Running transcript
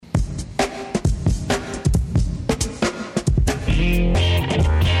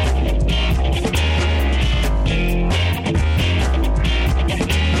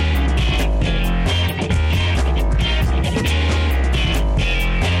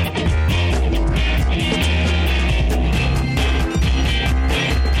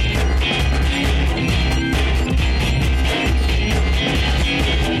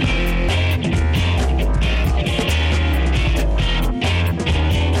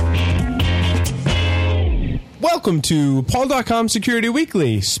Welcome to Paul.com Security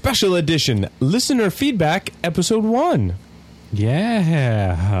Weekly, Special Edition, Listener Feedback, Episode 1.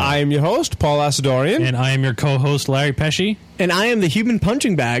 Yeah. I am your host, Paul Asadorian. And I am your co-host, Larry Pesci. And I am the human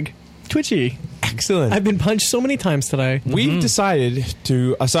punching bag, Twitchy. Excellent. I've been punched so many times today. We've decided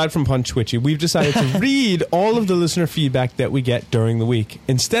to, aside from Punch Twitchy, we've decided to read all of the listener feedback that we get during the week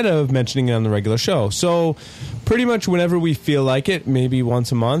instead of mentioning it on the regular show. So pretty much whenever we feel like it, maybe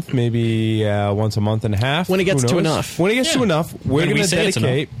once a month, maybe once a month and a half. When it gets to enough. When it gets to enough, we're going to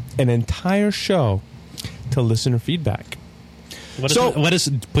dedicate an entire show to listener feedback.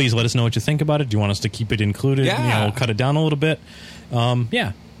 Please let us know what you think about it. Do you want us to keep it included? Yeah. Cut it down a little bit.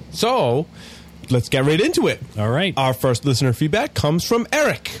 Yeah. So let's get right into it. All right. Our first listener feedback comes from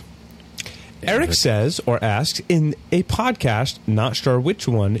Eric. Eric says or asks, in a podcast, not sure which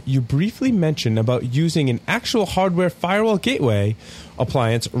one, you briefly mentioned about using an actual hardware firewall gateway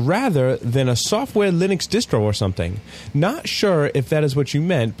appliance rather than a software Linux distro or something. Not sure if that is what you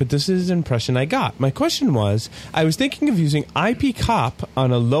meant, but this is an impression I got. My question was, I was thinking of using IPCOP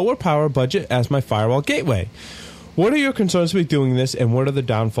on a lower power budget as my firewall gateway. What are your concerns with doing this, and what are the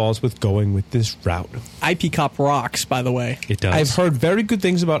downfalls with going with this route? IPCOP rocks, by the way. It does. I've heard very good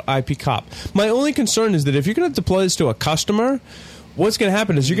things about IPCOP. My only concern is that if you're going to deploy this to a customer, what's going to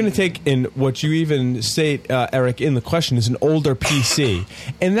happen is you're going to take in what you even state, Eric, in the question is an older PC.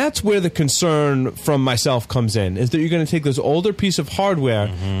 And that's where the concern from myself comes in, is that you're going to take this older piece of hardware,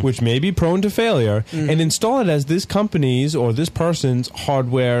 which may be prone to failure, and install it as this company's or this person's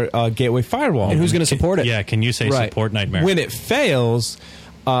hardware gateway firewall. And who's going to support it? Yeah, can you say support nightmare? When it fails,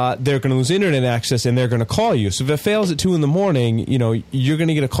 they're going to lose internet access and they're going to call you. So if it fails at 2 in the morning, you're going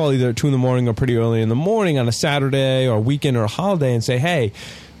to get a call either at 2 in the morning or pretty early in the morning on a Saturday or a weekend or a holiday and say, hey,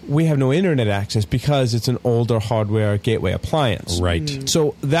 we have no internet access because it's an older hardware gateway appliance. Right.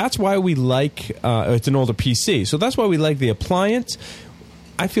 So that's why we like, it's an older PC. So that's why we like the appliance.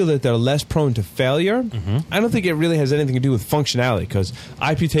 I feel that they're less prone to failure. I don't think it really has anything to do with functionality because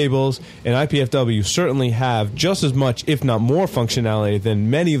IP tables and IPFW certainly have just as much, if not more, functionality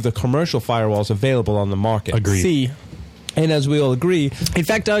than many of the commercial firewalls available on the market. Agreed. See. And as we all agree, in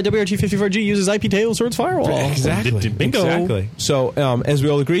fact, WRT54G uses IP tables for its firewall. Exactly. Bingo. Exactly. So as we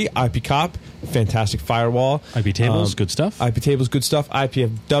all agree, IPCOP, fantastic firewall. IP tables, good stuff. IP tables, good stuff.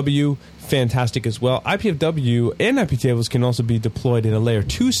 IPFW, fantastic as well. IPFW and IP tables can also be deployed in a layer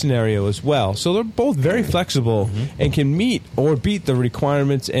 2 scenario as well. So they're both very flexible and can meet or beat the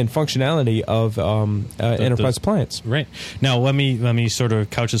requirements and functionality of enterprise appliance. Right. Now, let me sort of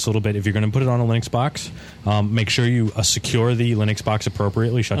couch this a little bit. If you're going to put it on a Linux box, make sure you secure the Linux box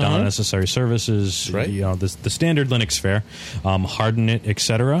appropriately, shut down unnecessary services, the standard Linux fare, harden it,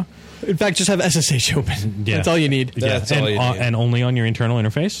 etc. In fact, just have SSH open. Yeah. That's all you need. That's all you need. And only on your internal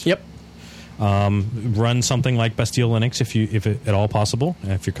interface. Yep. Run something like Bastille Linux if at all possible,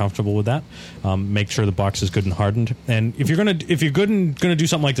 if you're comfortable with that. Make sure the box is good and hardened. And if you're gonna do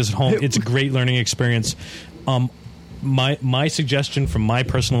something like this at home, it's a great learning experience. My suggestion, from my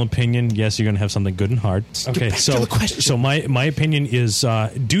personal opinion, yes, you're going to have something good and hard. Okay, so my opinion is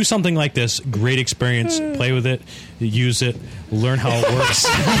do something like this. Great experience. Play with it. Use it. Learn how it works.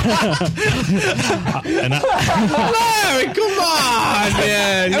 Larry, come on,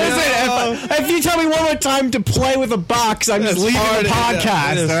 man. If you tell me one more time to play with a box, I'm just leaving the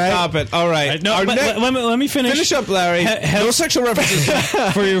podcast. All right? Stop it. All right. No, let me finish. Finish up, Larry. No sexual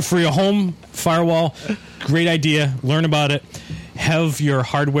references. for your home firewall. Great idea. Learn about it. Have your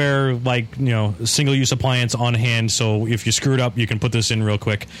hardware, single-use appliance on hand, so if you screw it up, you can put this in real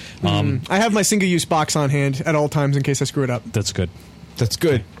quick. I have my single-use box on hand at all times in case I screw it up. That's good. That's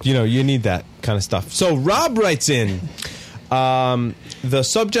good. You need that kind of stuff. So Rob writes in, the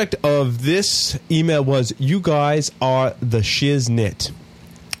subject of this email was, you guys are the shiznit.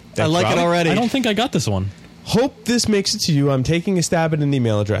 I like it already. I don't think I got this one. Hope this makes it to you. I'm taking a stab at an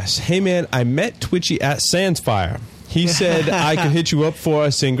email address. Hey, man, I met Twitchy at Sandsfire. He said I could hit you up for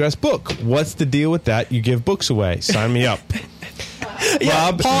a Singress book. What's the deal with that? You give books away. Sign me up.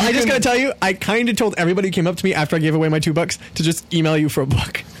 Rob, Paul, I just got to tell you, I kind of told everybody who came up to me after I gave away my $2 to just email you for a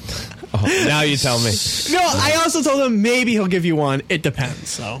book. Oh, now you tell me. No, I also told him maybe he'll give you one. It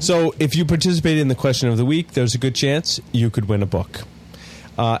depends. So if you participated in the question of the week, there's a good chance you could win a book.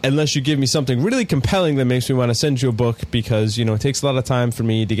 Unless you give me something really compelling that makes me want to send you a book because, it takes a lot of time for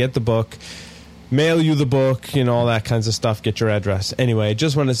me to get the book, mail you the book, all that kinds of stuff, get your address. Anyway,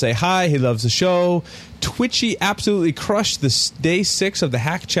 just want to say hi. He loves the show. Twitchy absolutely crushed this day 6 of the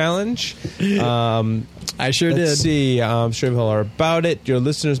Hack Challenge. I sure did. Let's see. I'm sure people are about it. Your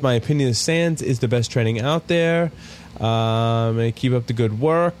listeners, my opinion is Sands is the best training out there. And keep up the good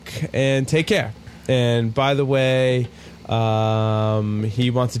work and take care. And by the way,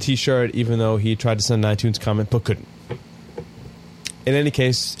 he wants a T-shirt, even though he tried to send an iTunes comment but couldn't. In any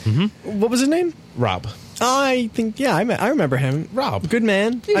case, What was his name? Rob. I think, yeah, I remember him. Rob. Good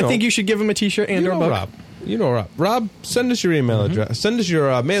man. You I know. think you should give him a T-shirt and You or a know book. Rob. You know Rob. Rob, send us your email address. Send us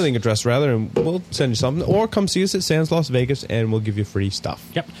your mailing address, rather, and we'll send you something. Or come see us at Sands Las Vegas, and we'll give you free stuff.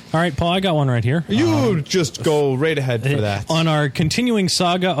 Yep. All right, Paul, I got one right here. You just go right ahead for that. On our continuing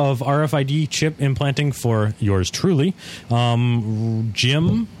saga of RFID chip implanting for yours truly,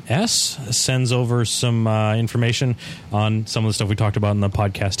 Jim S. sends over some information on some of the stuff we talked about in the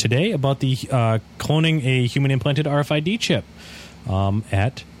podcast today about the cloning a human-implanted RFID chip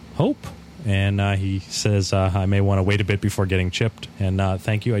at Hope. And he says, I may want to wait a bit before getting chipped. And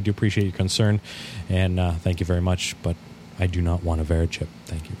thank you. I do appreciate your concern. And thank you very much. But I do not want a Verichip.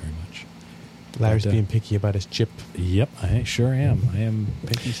 Thank you very much. Larry's being picky about his chip. Yep, I sure am. I am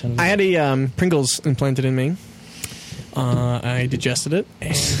picky son of a... I had a Pringles implanted in me. I digested it,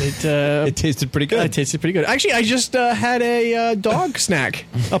 and It tasted pretty good. It tasted pretty good. Actually, I just had a dog snack,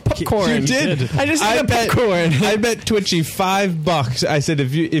 a popcorn. You did. I just had a popcorn. I bet Twitchy $5. I said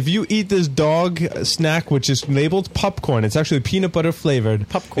if you eat this dog snack, which is labeled popcorn, it's actually peanut butter flavored.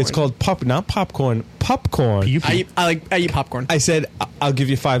 Popcorn. It's called not popcorn. Popcorn. I eat popcorn. I said I'll give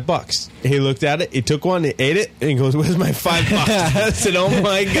you $5. He looked at it. He took one. He ate it, and he goes, "Where's my $5?" I said, "Oh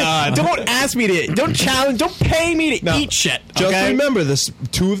my god! Don't ask me to. Don't challenge. Don't pay me to No. eat shit. Just okay? remember this: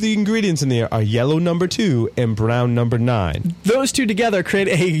 2 of the ingredients in there are yellow number 2 and brown number 9. Those two together create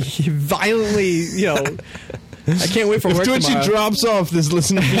a violently, I can't wait for If work Twitchy tomorrow. drops off this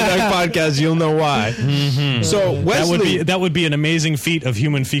Listen to Feedback podcast, you'll know why. So Wesley, that would be an amazing feat of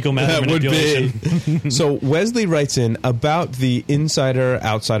human fecal matter that would manipulation. be. So Wesley writes in about the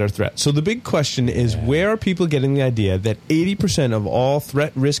insider-outsider threat. So the big question is, where are people getting the idea that 80% of all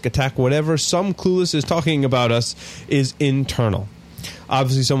threat, risk, attack, whatever some clueless is talking about us is internal?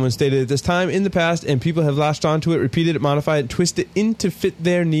 Obviously, someone stated at this time in the past, and people have latched onto it, repeated it, modified it, twisted it in to fit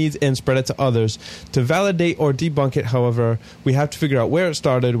their needs, and spread it to others. To validate or debunk it, however, we have to figure out where it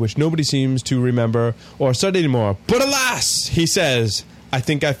started, which nobody seems to remember or study anymore. But alas, he says, I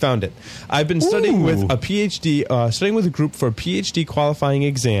think I found it. I've been studying with a PhD, studying with a group for PhD qualifying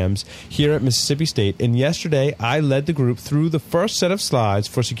exams here at Mississippi State, and yesterday I led the group through the first set of slides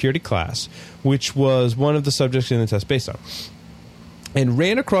for security class, which was one of the subjects in the test based on, and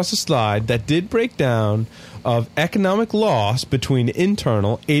ran across a slide that did break down of economic loss between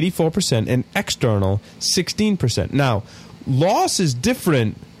internal 84% and external 16%. Now, loss is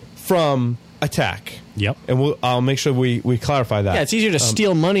different from attack. Yep. And I'll make sure we clarify that. Yeah, it's easier to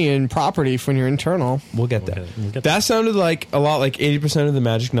steal money and property when you're internal. We'll get that. We'll get That sounded like a lot like 80% of the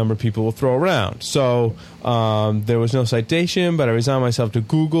magic number people will throw around. So there was no citation, but I resigned myself to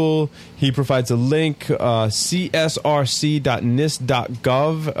Google. He provides a link.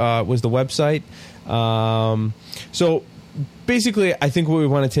 csrc.nist.gov was the website. So basically, I think what we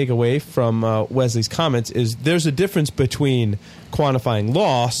want to take away from Wesley's comments is there's a difference between quantifying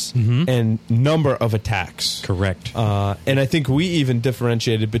loss and number of attacks. Correct. And I think we even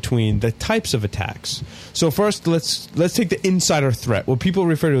differentiated between the types of attacks. So first, let's take the insider threat, what people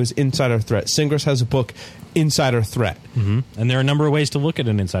refer to as insider threat. Singress has a book, Insider Threat. And there are a number of ways to look at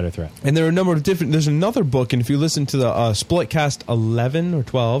an insider threat. And there are a number of different... There's another book, and if you listen to the Sploitcast 11 or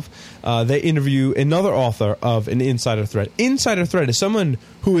 12, they interview another author of an insider threat. Insider threat is someone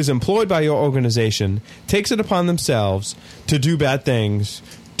who is employed by your organization, takes it upon themselves to do bad things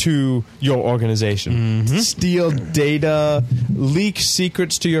to your organization. Steal data, leak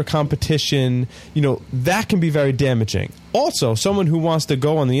secrets to your competition. That can be very damaging. Also, someone who wants to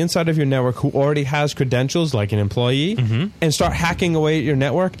go on the inside of your network who already has credentials, like an employee, and start hacking away at your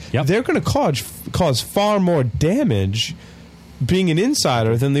network, they're going to cause far more damage being an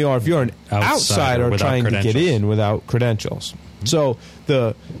insider than they are if you're an outsider trying to get in without credentials. So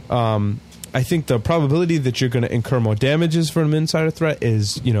I think the probability that you're going to incur more damages from an insider threat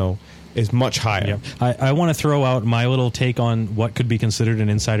is much higher. I want to throw out my little take on what could be considered an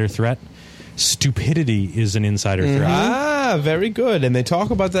insider threat. Stupidity is an insider threat. Ah, very good. And they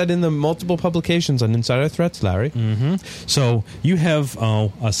talk about that in the multiple publications on insider threats, Larry. So you have,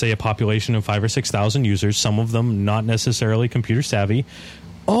 say, a population of 5,000 or 6,000 users, some of them not necessarily computer savvy.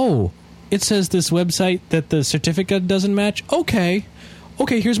 Oh, it says this website that the certificate doesn't match? Okay,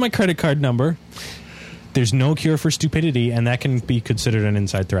 here's my credit card number. There's no cure for stupidity, and that can be considered an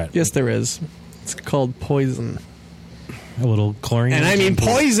inside threat. Yes, there is. It's called Poison. A little chlorine. And I mean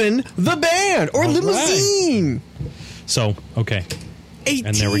Poison, the band, or Limousine. So, okay. 18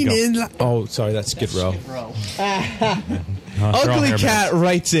 And there we go. Oh, sorry, that's Skid Row. They're all Ugly hair Cat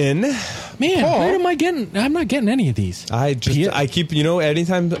writes in, Man, Paul. where am I getting? I'm not getting any of these. I keep,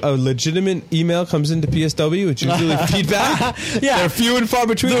 anytime a legitimate email comes into PSW, it's usually feedback. Yeah. They're few and far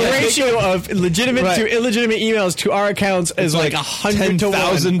between. The I think ratio of legitimate Right. to illegitimate emails to our accounts is like 100 to 1.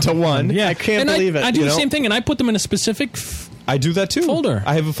 10,000 to 1. I can't And believe it. I do you the know? same thing, and I put them in a specific. I do that too. Folder.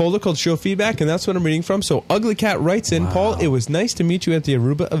 I have a folder called Show Feedback, and that's what I'm reading from. So Ugly Cat writes in, Paul, it was nice to meet you at the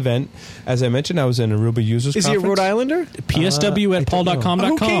Aruba event. As I mentioned, I was in Aruba Users Is he a Conference. Rhode Islander? PSW at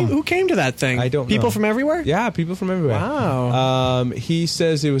paul.com.com. Who came to that thing? I don't People know. from everywhere? Yeah, people from everywhere. Wow. He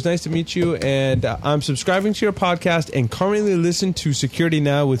says it was nice to meet you, and I'm subscribing to your podcast and currently listen to Security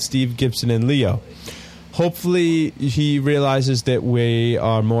Now with Steve Gibson and Leo. Hopefully, he realizes that we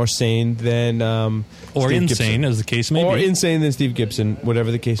are more sane than Or Steve insane, Gibson. as the case may Or be. insane than Steve Gibson,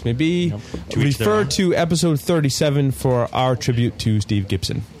 whatever the case may be. Yep. To each their Refer own. to episode 37 for our tribute to Steve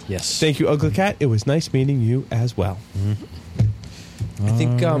Gibson. Yes. Thank you, Ugly Cat. It was nice meeting you as well. I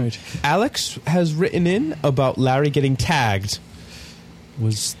think Alright. Alex has written in about Larry getting tagged.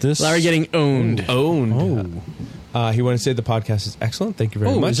 Was this Larry getting owned. Owned. He wanted to say the podcast is excellent. Thank you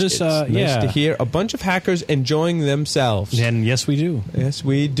very Oh, much. is this, it's nice yeah. to hear a bunch of hackers enjoying themselves. And yes, we do. Yes,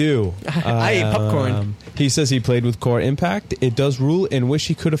 we do. I ate popcorn. He says he played with Core Impact. It does rule and wish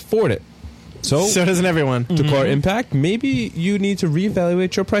he could afford it. So doesn't everyone. to Core Impact, maybe you need to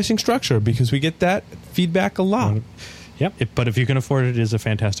reevaluate your pricing structure because we get that feedback a lot. Yep. But if you can afford it, it is a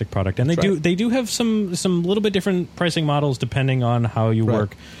fantastic product, and That's right. they do have some little bit different pricing models depending on how you Right.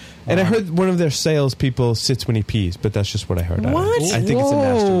 work. And I heard one of their salespeople sits when he pees, but that's just what I heard. What? I think it's a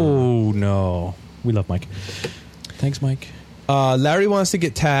master rule. Oh no, we love Mike. Thanks, Mike. Larry wants to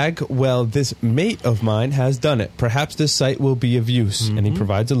get tagged. Well, this mate of mine has done it. Perhaps this site will be of use. And he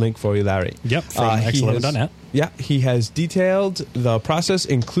provides a link for you, Larry. Yep, from he x11.net. has- Yeah, he has detailed the process,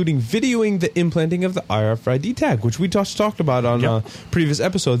 including videoing the implanting of the RFID tag, which we just talked about on a previous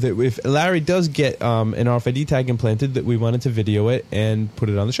episode. That if Larry does get an RFID tag implanted, that we wanted to video it and put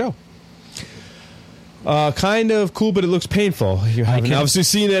it on the show. Kind of cool, but it looks painful. You haven't can- obviously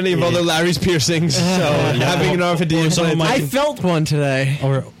seen any of other Larry's piercings, so having an RFID Or some of implant. my- I felt one today.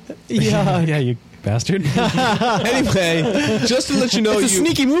 Or yeah, you bastard. Anyway, just to let you know, It's a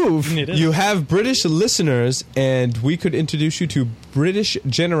sneaky move. It is. you have British listeners, and we could introduce you to British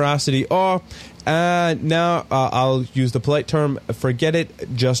generosity, or now I'll use the polite term, forget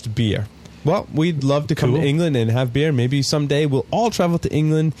it, just beer. Well, we'd love to come Cool. to England and have beer. Maybe someday we'll all travel to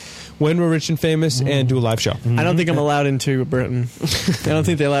England when we're rich and famous and do a live show. I don't think I'm allowed into Britain. I don't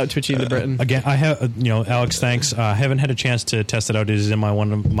think they allow Twitchy into Britain. Again, I have, Alex, thanks. I haven't had a chance to test it out. It is in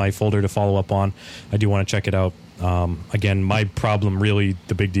my folder to follow up on. I do want to check it out. Again, my problem, really,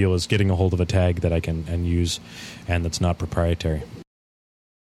 the big deal is getting a hold of a tag that I can and use, and that's not proprietary.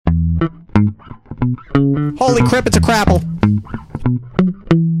 Holy crap, it's a crapple.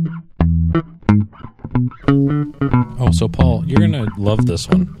 Oh, so Paul, you're gonna love this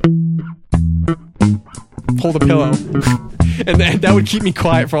one. Hold a pillow. And that would keep me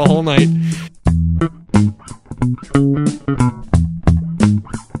quiet for a whole night.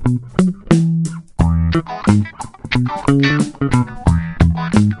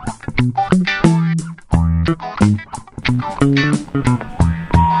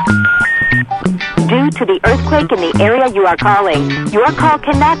 Due to the earthquake in the area you are calling, your call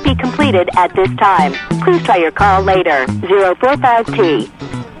cannot be completed at this time. Please try your call later. 045T.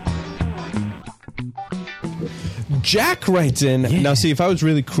 Jack writes in. Now, see, if I was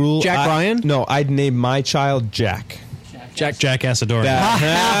really cruel... Jack Ryan? No, I'd name my child Jack. Jack Asadorian.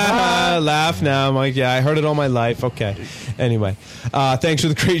 Laugh now, Mike. Yeah, I heard it all my life. Okay. Anyway, thanks for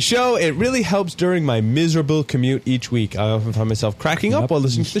the great show. It really helps during my miserable commute each week. I often find myself cracking up while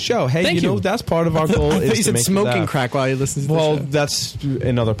listening to the show. Hey, Thank you. that's part of our goal. I is thought you to said make you smoking laugh. crack while you listen to the Well, show. that's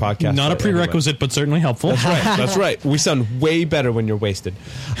another podcast. Not a for everyone. prerequisite, but certainly helpful. That's right. That's right. We sound way better when you're wasted.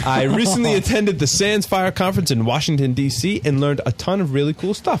 I recently attended the Sands Fire Conference in Washington, D.C. and learned a ton of really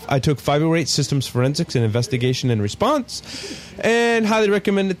cool stuff. I took 508 Systems Forensics and Investigation and Response and highly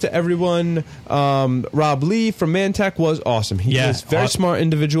recommend it to everyone. Rob Lee from Mantech was awesome. He is a very smart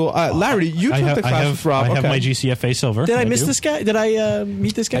individual. Larry, you took the class with Rob. I have my GCFA silver. Did I miss do. this guy? Did I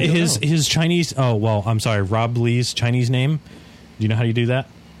meet this guy? His Chinese. Oh well, I'm sorry. Rob Lee's Chinese name. Do you know how you do that?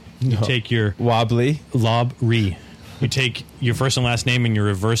 You take your Wobbly. Lob Ri. You take your first and last name and you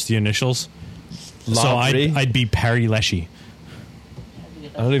reverse the initials. So Lob Ri? I'd be Parry Leshy.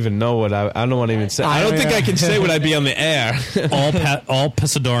 I don't even know what I don't want to even say. I don't think I can say what I'd be on the air. All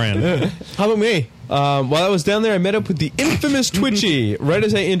Pasadorian. How about me? While I was down there, I met up with the infamous Twitchy. Right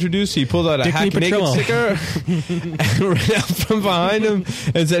as I introduced, he pulled out a Hack Naked sticker and ran out from behind him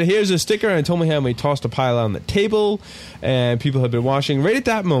and said, "Here's a sticker," and told me how he tossed a pile on the table and people had been watching. Right at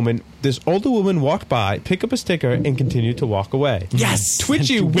that moment, this older woman walked by, picked up a sticker, and continued to walk away. Yes!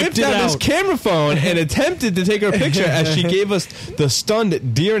 Twitchy whipped out his camera phone and attempted to take her picture as she gave us the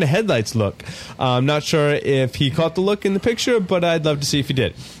stunned deer in the headlights look. I'm not sure if he caught the look in the picture, but I'd love to see if he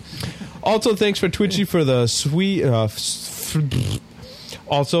did. Also, thanks for Twitchy for the sweet...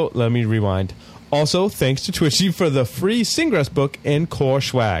 Also, let me rewind. Also, thanks to Twitchy for the free Singress book and core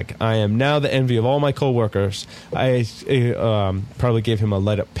swag. I am now the envy of all my coworkers. I probably gave him a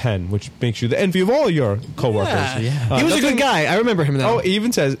light-up pen, which makes you the envy of all your coworkers. Yeah. He was a good guy. I remember him, though. Oh, he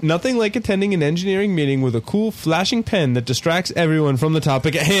even says, nothing like attending an engineering meeting with a cool flashing pen that distracts everyone from the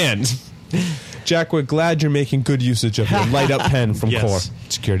topic at hand. Jack, we're glad you're making good usage of your light-up pen from Core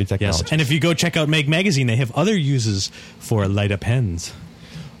Security Technology. Yes. And if you go check out Meg Magazine, they have other uses for light-up pens.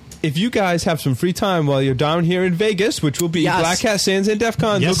 If you guys have some free time while you're down here in Vegas, which will be Black Hat Sands and DEF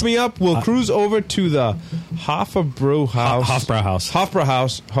CON, look me up. We'll cruise over to the Hofbrauhaus.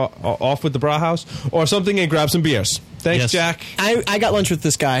 Hofbrauhaus. Off with the Brauhaus. Or something and grab some beers. Thanks, Jack. I got lunch with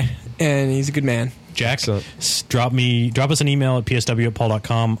this guy, and he's a good man. Jack, drop us an email at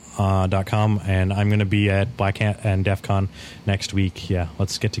psw@paul.com, and I'm going to be at Black Hat and DEF CON next week. Yeah,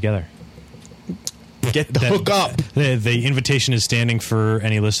 let's get together. Hook up. The invitation is standing for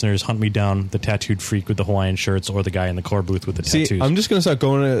any listeners. Hunt me down, the tattooed freak with the Hawaiian shirts or the guy in the Core booth with the tattoos. I'm just going to start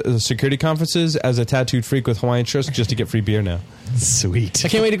going to security conferences as a tattooed freak with Hawaiian shirts just to get free beer now. Sweet. I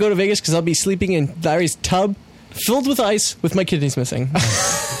can't wait to go to Vegas because I'll be sleeping in Larry's tub filled with ice with my kidneys missing.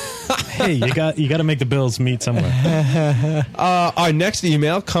 Hey, you got to make the bills meet somewhere. Our next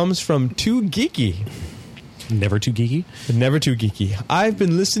email comes from Too Geeky. Never Too Geeky? Never Too Geeky. I've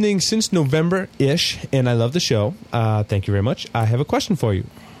been listening since November-ish, and I love the show. Thank you very much. I have a question for you.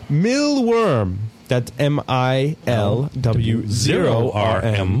 Millworm, that's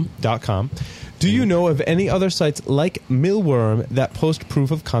MILW0RM.com. Do you know of any other sites like Millworm that post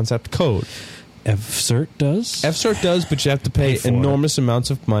proof of concept code? FCERT does? FCERT does, but you have to pay enormous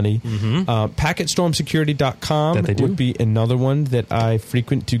amounts of money. PacketStormSecurity.com would be another one that I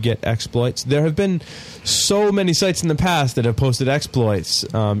frequent to get exploits. There have been so many sites in the past that have posted exploits.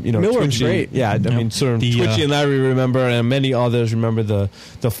 Millworm's great. Yeah, I mean, sort of Twitchy and Larry remember, and many others remember the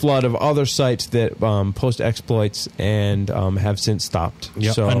flood of other sites that post exploits and have since stopped.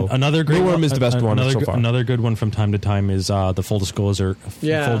 Yep. So another great Millworm is the best one so far. Another good one from time to time is the full disclosure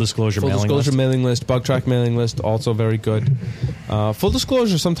mailing list. Mailing list, Bug Track mailing list, also very good. Full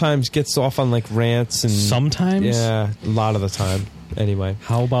Disclosure sometimes gets off on like rants and sometimes, yeah, a lot of the time. Anyway,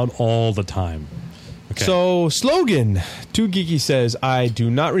 how about all the time? Okay. So slogan, Too Geeky says, I do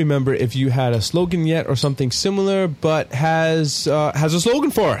not remember if you had a slogan yet or something similar, but has a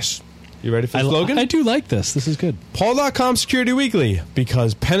slogan for us. You ready for the slogan? I do like this. This is good. Paul.com Security Weekly,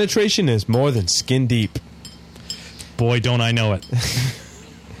 because penetration is more than skin deep. Boy, don't I know it.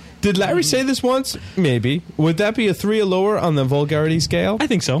 Did Larry say this once? Maybe. Would that be a 3 or lower on the vulgarity scale? I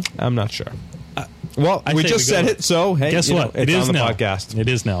think so. I'm not sure. Well, we just said it, so hey, guess what? It's it is on the now. podcast. It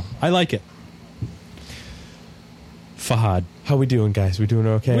is now. I like it. Fahad. How we doing, guys? We doing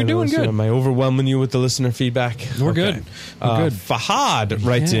okay? We're doing good. Am I overwhelming you with the listener feedback? We're good. We're good. Fahad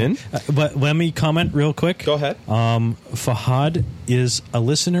writes in. But let me comment real quick. Go ahead. Fahad is a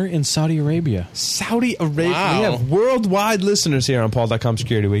listener in Saudi Arabia. Saudi Arabia. Wow. We have worldwide listeners here on Paul.com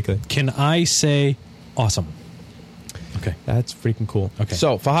Security Weekly. Can I say awesome? Okay. That's freaking cool. Okay.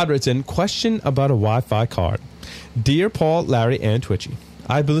 So, Fahad writes in, question about a Wi-Fi card. Dear Paul, Larry, and Twitchy,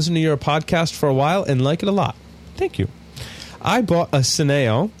 I've been listening to your podcast for a while and like it a lot. Thank you. I bought a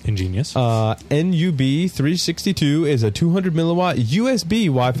Cineo. Ingenious. NUB362 is a 200 milliwatt USB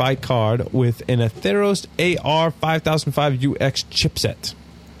Wi-Fi card with an Atheros AR5005UX chipset.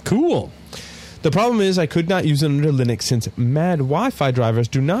 Cool. The problem is I could not use it under Linux since MAD Wi-Fi drivers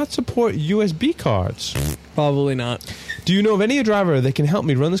do not support USB cards. Probably not. Do you know of any driver that can help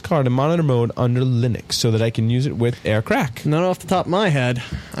me run this card in monitor mode under Linux so that I can use it with AirCrack? Not off the top of my head.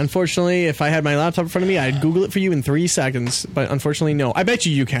 Unfortunately, if I had my laptop in front of me, I'd Google it for you in 3 seconds. But unfortunately, no. I bet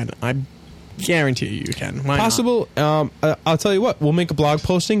you can. I guarantee you can. Why Possible. I'll tell you what. We'll make a blog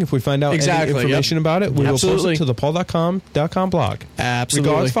posting if we find out any information about it. We will post it to the paul.com blog.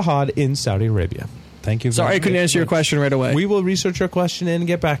 Absolutely. Regards, Fahad in Saudi Arabia. Thank you. Sorry I couldn't answer your question right away. We will research your question and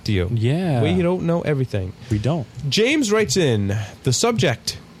get back to you. Yeah. We don't know everything. We don't. James writes in, the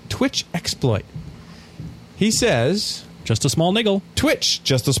subject, Twitch exploit. He says... Just a small niggle. Twitch,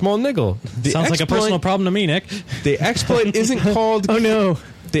 just a small niggle. Sounds like a personal problem to me, Nick. The exploit isn't called... Oh, no.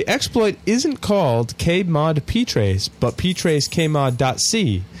 The exploit isn't called kmod ptrace, but ptrace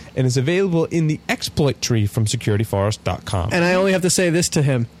kmod.c, and is available in the exploit tree from securityforest.com. And I only have to say this to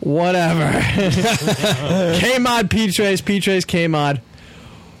him. Whatever. Kmod, ptrace, kmod.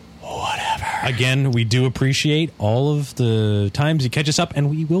 Whatever. Again, we do appreciate all of the times you catch us up, and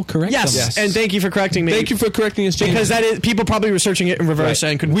we will correct Yes. them. Yes. And thank you for correcting me. Thank you for correcting us, James. Because that is people probably were searching it in reverse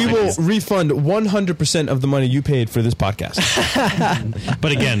and couldn't We find will it. refund 100% of the money you paid for this podcast.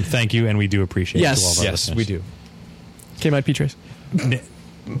 But again, thank you, and we do appreciate Yes. it to all of our Yes, listeners. we do. Kmod, ptrace.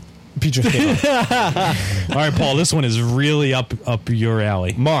 Peter All right, Paul, this one is really up your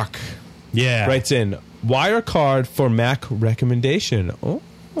alley. Mark Yeah. writes in, wire card for Mac recommendation. Oh.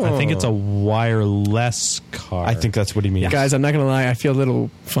 I think it's a wireless card. I think that's what he means. Guys, I'm not going to lie. I feel a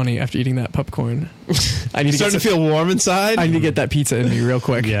little funny after eating that popcorn. I need to Starting get to feel warm inside? I need to get that pizza in me real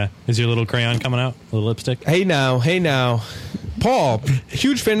quick. Yeah. Is your little crayon coming out? Little lipstick? Hey now. Paul,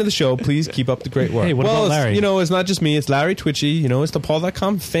 huge fan of the show. Please keep up the great work. Hey, what about it's, Larry? It's not just me. It's Larry Twitchy. It's the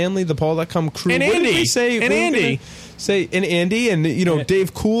Paul.com family, the Paul.com crew. And What did Andy. we say? And What were we Andy. gonna Say, and Andy, and,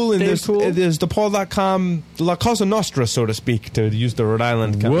 Dave Cool, and Dave Cool. there's the Paul.com La Cosa Nostra, so to speak, to use the Rhode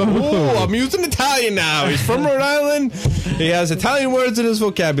Island. Whoa, I'm using Italian now. He's from Rhode Island. He has Italian words in his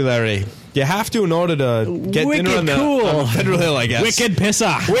vocabulary. You have to in order to get Wicked dinner on the, cool. on the Federal Hill, I guess. Wicked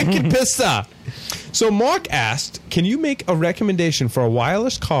pissa. Wicked pista. So Mark asked, can you make a recommendation for a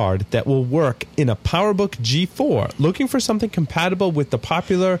wireless card that will work in a PowerBook G4? Looking for something compatible with the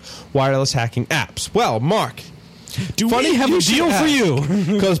popular wireless hacking apps. Well, Mark, Do we have a deal for you?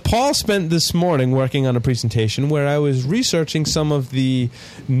 Because Paul spent this morning working on a presentation where I was researching some of the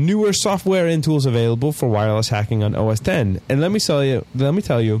newer software and tools available for wireless hacking on OS X. And let me tell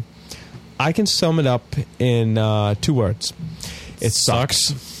you, I can sum it up in 2 words. It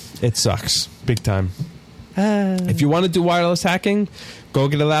sucks. It sucks. Big time. If you want to do wireless hacking, go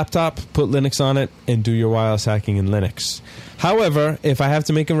get a laptop, put Linux on it, and do your wireless hacking in Linux. However, if I have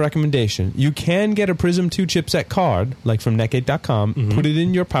to make a recommendation, you can get a Prism 2 chipset card, like from Netgate.com, put it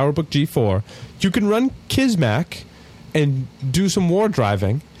in your PowerBook G4. You can run Kismac and do some war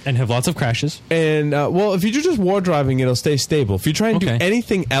driving. And have lots of crashes. And, if you do just war driving, it'll stay stable. If you try and do Okay.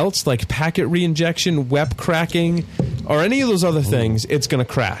 anything else, like packet reinjection, web cracking, or any of those other things, it's going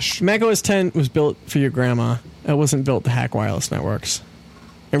to crash. Mac OS X was built for your grandma. It wasn't built to hack wireless networks.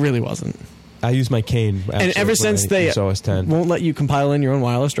 It really wasn't. I use my cane. And ever since they use OS X. won't let you compile in your own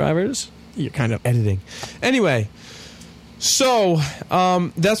wireless drivers, you're kind of... Editing. Anyway, so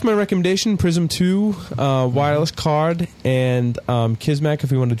that's my recommendation: Prism 2 wireless card and Kismac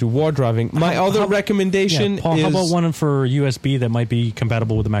if you want to do war driving. My other recommendation Paul, is how about one for USB that might be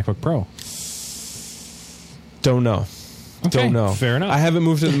compatible with the MacBook Pro? Don't know. Okay, Don't know. fair enough. I haven't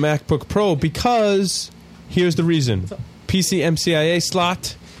moved to the MacBook Pro because here's the reason: PC MCIA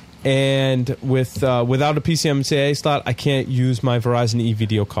slot. And without a PCMCIA slot, I can't use my Verizon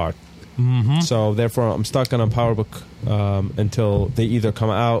eVideo card. Mm-hmm. So therefore, I'm stuck on a PowerBook until they either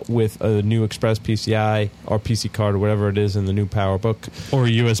come out with a new Express PCI or PC card or whatever it is in the new PowerBook. Or a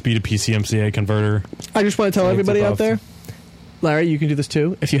USB to PCMCIA converter. I just want to tell It's everybody above. out there, Larry, you can do this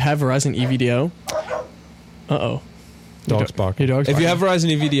too. If you have Verizon eVideo, Dogs bark. Your dog's If you barking. have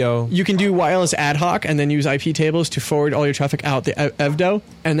Verizon eVideo, you can do wireless ad hoc and then use IP tables to forward all your traffic out the EVDO.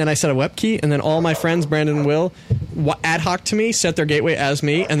 And then I set a web key, and then all my friends, Brandon and Will, ad hoc to me, set their gateway as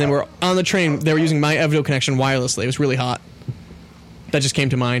me, and then we're on the train. They were using my EVDO connection wirelessly. It was really hot. That just came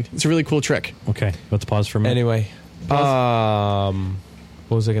to mind. It's a really cool trick. Okay, let's pause for a minute. anyway,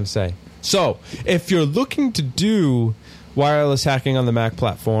 what was I going to say? So, if you're looking to do wireless hacking on the Mac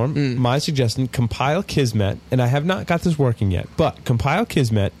platform, my suggestion, compile Kismet, and I have not got this working yet, but compile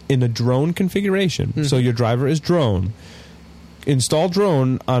Kismet in a drone configuration. So your driver is drone. Install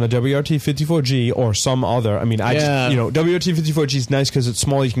drone on a WRT54G or some other. I mean, WRT54G is nice because it's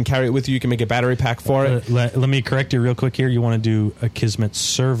small. You can carry it with you. You can make a battery pack for it. Let me correct you real quick here. You want to do a Kismet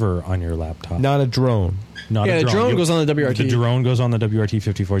server on your laptop. Not a drone. Not Yeah, a the drone. drone goes on the WRT. The drone goes on the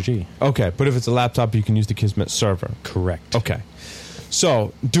WRT54G. Okay, but if it's a laptop, you can use the Kismet server. Correct. Okay.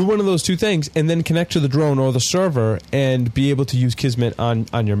 So do one of those two things and then connect to the drone or the server and be able to use Kismet on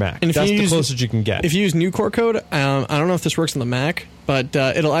your Mac. And if That's you the use- closest you can get. If you use new core code, I don't know if this works on the Mac, but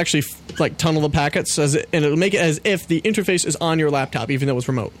it'll actually tunnel the packets and it'll make it as if the interface is on your laptop, even though it's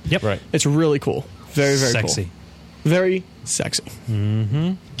remote. Yep. Right. It's really cool. Very, very Sexy. cool. Very, Sexy.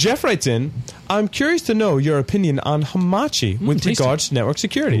 Jeff writes in, I'm curious to know your opinion on hamachi with tasty. regards to network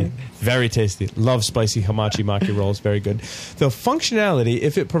security. Very tasty. Love spicy hamachi maki rolls. Very good. The functionality,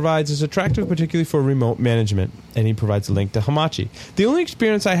 if it provides, is attractive, particularly for remote management. And he provides a link to hamachi. The only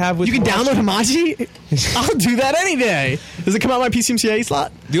experience I have with You can download Hamachi? I'll do that any day. Does it come out my PCMCIA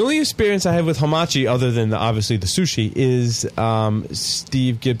slot? The only experience I have with hamachi, other than obviously the sushi, is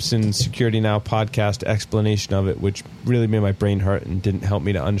Steve Gibson's Security Now podcast explanation of it, which really made my brain hurt and didn't help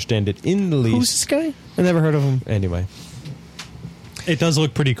me to understand it in the least. Who's this guy? I never heard of him. Anyway, It does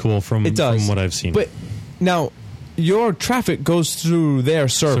look pretty cool from what I've seen. But now, your traffic goes through their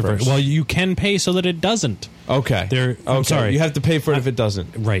servers. Well, you can pay so that it doesn't. Okay. I'm sorry. You have to pay for it if it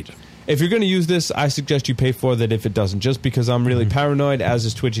doesn't. Right. If you're going to use this, I suggest you pay for that if it doesn't, just because I'm really paranoid, as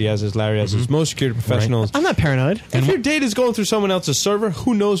is Twitchy, as is Larry, as is most security professionals. I'm not paranoid. If your data's going through someone else's server,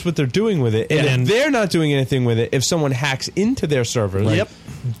 who knows what they're doing with it? And And- if they're not doing anything with it, if someone hacks into their servers, Right. Yep.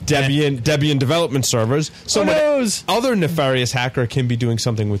 Debian development servers, someone knows? other nefarious hacker can be doing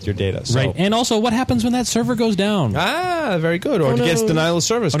something with your data. So. Right. And also, what happens when that server goes down? Very good. Or gets no. denial of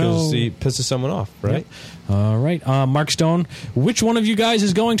service Oh, because no. he pisses someone off, right? All right. Mark Stone, which one of you guys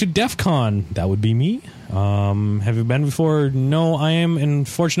is going to DEF CON? That would be me. Have you been before? No, I am,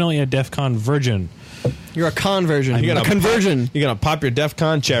 unfortunately, a DEF CON virgin. You're a conversion. You're a conversion. You're going to pop your DEF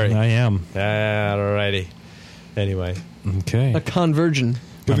CON cherry. I am. Alrighty. Anyway. Okay. A conversion.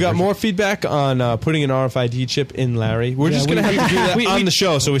 We've got more feedback on putting an RFID chip in Larry. We're just going to have to do that on the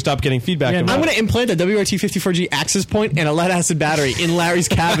show so we stop getting feedback. Yeah, about I'm it. going to implant a WRT54G access point and a lead-acid battery in Larry's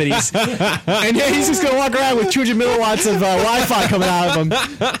cavities. And then he's just going to walk around with 200 milliwatts of Wi-Fi coming out of him.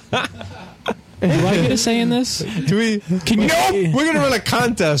 Do I get a say in this? Do we? Can you? No, we're going to run a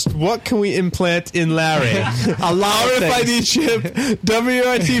contest. What can we implant in Larry? A lot of RFID things. chip,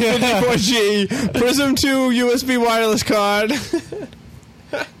 WRT54G, Prism 2 USB wireless card.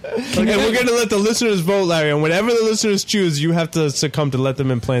 And we're going to let the listeners vote, Larry. And whatever the listeners choose, you have to succumb to let them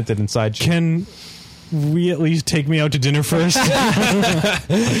implant it inside you. Can we at least take me out to dinner first?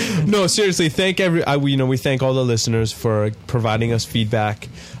 No, seriously, we thank all the listeners for providing us feedback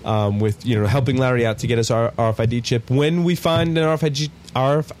with helping Larry out to get us our RFID chip. When we find an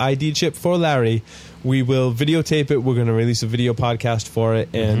RFID chip for Larry, we will videotape it. We're going to release a video podcast for it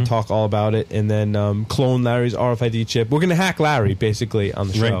and talk all about it, and then clone Larry's RFID chip. We're going to hack Larry basically on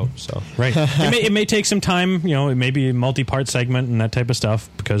the show. Right. So Right. It may take some time. It may be a multi-part segment and that type of stuff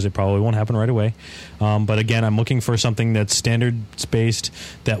because it probably won't happen right away. But again, I'm looking for something that's standards-based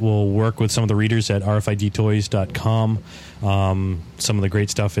that will work with some of the readers at RFIDtoys.com. Some of the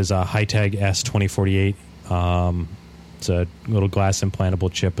great stuff is HiTag S2048. It's a little glass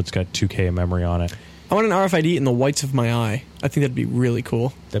implantable chip. It's got 2K of memory on it. I want an RFID in the whites of my eye. I think that'd be really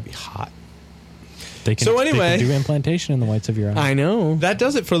cool. that'd be hot. They can, So anyway- they can do implantation in the whites of your eye. I know. That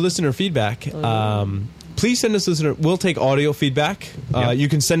does it for listener feedback. Please send us listener. We'll take audio feedback. You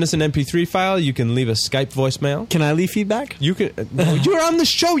can send us an MP3 file. You can leave a Skype voicemail. Can I leave feedback? You can. No, you're on the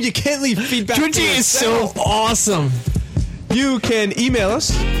show. You can't leave feedback. Twitchy to is so yourself. awesome. You can email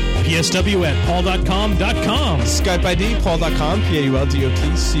us. PSW@paul.com.com. Skype ID, paul.com,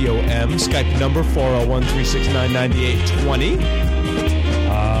 PAULDOTCOM. Skype number 401-369-9820.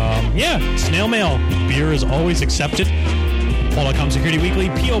 Yeah, snail mail. Beer is always accepted. Paul.com Security Weekly,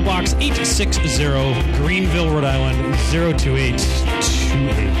 P.O. Box 860, Greenville, Rhode Island, 02828.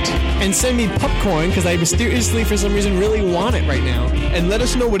 And send me popcorn because I mysteriously, for some reason, really want it right now. And let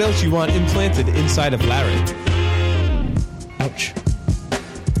us know what else you want implanted inside of Larry. Ouch.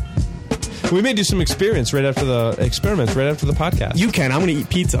 We may do some experiments right after the podcast. You can. I'm going to eat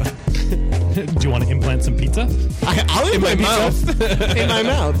pizza. Do you want to implant some pizza? I'll eat In my pizza. In my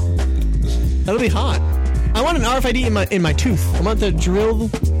mouth. That'll be hot. I want an RFID in my tooth. I want the drill.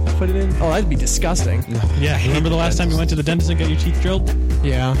 Put it in. Oh, that'd be disgusting. Yeah, remember the last time you went to the dentist and got your teeth drilled?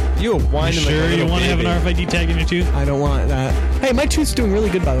 Yeah. You were whining like a Sure, you little want to have an baby. RFID tag in your tooth? I don't want that. Hey, my tooth's doing really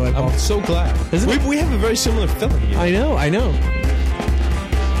good, by the way, Paul. I'm so glad. Isn't it? We have a very similar filling. Here. I know.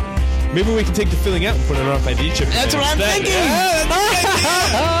 Maybe we can take the filling out and put an RFID chip in That's there what I'm instead. thinking. Yeah, that's a good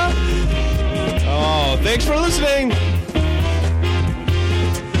idea. Oh, thanks for listening.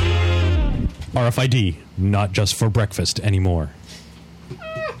 RFID, not just for breakfast anymore.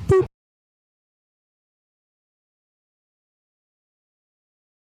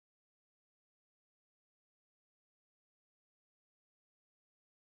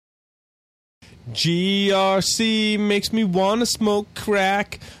 GRC makes me want to smoke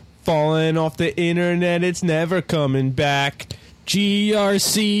crack. Falling off the internet, it's never coming back.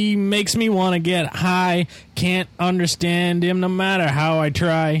 GRC makes me want to get high. Can't understand him no matter how I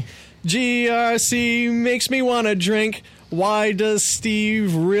try. GRC makes me want to drink Why does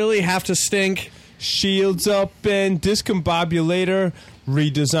Steve really have to stink? Shields up and discombobulator.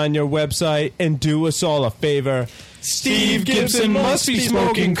 Redesign your website and do us all a favor. Steve Gibson must be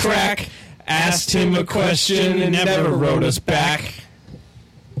smoking crack. Asked him a question and never wrote us back.